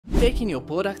Taking your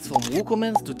products from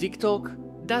Woocommerce to TikTok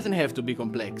doesn't have to be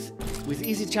complex. With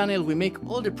EasyChannel we make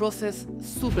all the process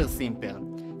super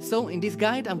simple. So in this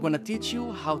guide I'm gonna teach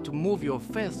you how to move your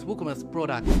first Woocommerce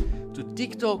product to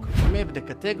TikTok, map the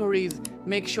categories,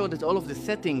 make sure that all of the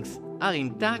settings are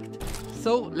intact.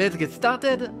 So let's get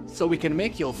started so we can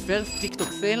make your first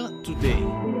TikTok sale today.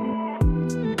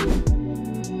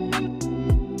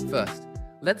 First,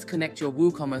 let's connect your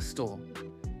Woocommerce store.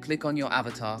 Click on your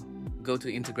avatar, go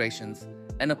to integrations,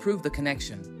 and approve the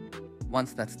connection.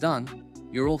 Once that's done,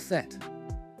 you're all set.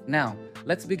 Now,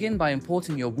 let's begin by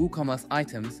importing your Woocommerce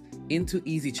items into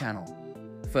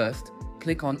EasyChannel. First,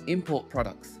 click on Import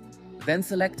Products, then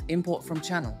select Import from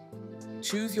Channel.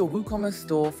 Choose your Woocommerce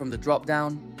store from the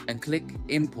drop-down and click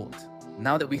Import.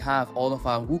 Now that we have all of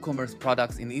our Woocommerce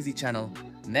products in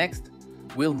EasyChannel, next,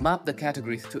 we'll map the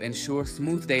categories to ensure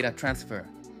smooth data transfer.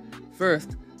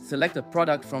 First, select a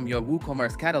product from your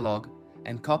Woocommerce catalog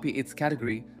and copy its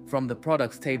category from the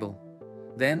products table.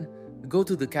 Then, go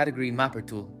to the category mapper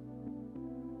tool.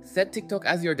 Set TikTok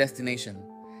as your destination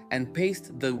and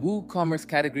paste the Woocommerce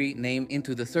category name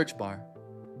into the search bar.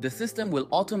 The system will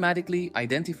automatically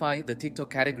identify the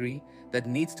TikTok category that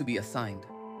needs to be assigned.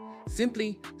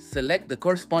 Simply select the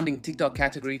corresponding TikTok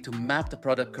category to map the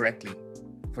product correctly.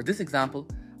 For this example,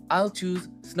 I'll choose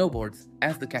snowboards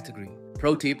as the category.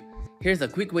 Pro tip, here's a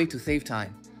quick way to save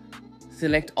time.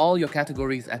 Select all your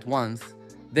categories at once,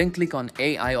 then click on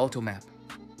AI Automap.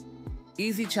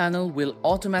 EasyChannel will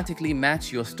automatically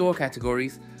match your store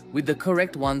categories with the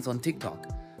correct ones on TikTok,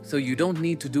 so you don't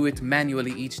need to do it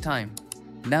manually each time.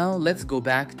 Now let's go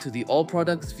back to the All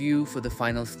Products view for the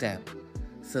final step.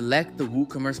 Select the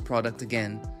Woocommerce product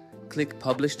again, click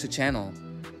Publish to Channel,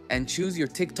 and choose your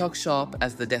TikTok shop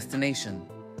as the destination.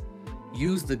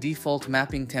 Use the default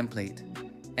mapping template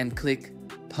and click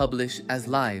Publish as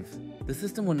Live. The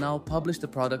system will now publish the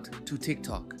product to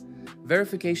TikTok.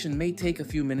 Verification may take a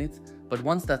few minutes, but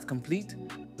once that's complete,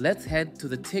 let's head to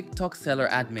the TikTok seller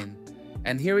admin.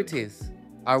 And here it is.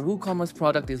 Our Woocommerce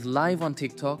product is live on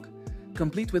TikTok,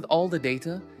 complete with all the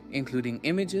data, including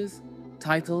images,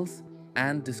 titles,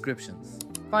 and descriptions.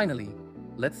 Finally,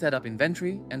 let's set up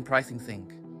inventory and pricing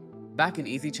sync. Back in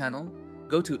EasyChannel,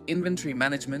 go to Inventory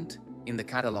Management in the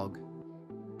catalog.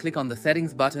 Click on the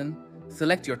Settings button,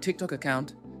 select your TikTok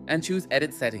account, and choose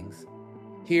Edit Settings.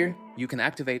 Here, you can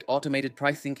activate automated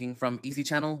price syncing from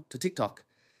EasyChannel to TikTok,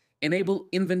 enable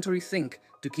inventory sync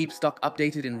to keep stock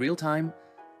updated in real time,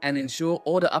 and ensure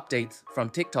order updates from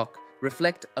TikTok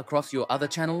reflect across your other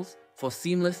channels for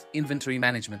seamless inventory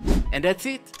management. And that's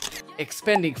it!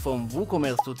 Expanding from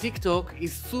Woocommerce to TikTok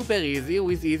is super easy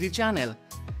with EasyChannel.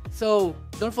 So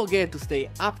don't forget to stay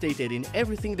updated in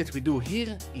everything that we do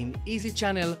here in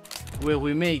EasyChannel, where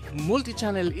we make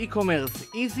multi-channel e-commerce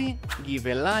easy. Give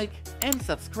a like and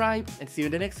subscribe, and see you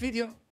in the next video.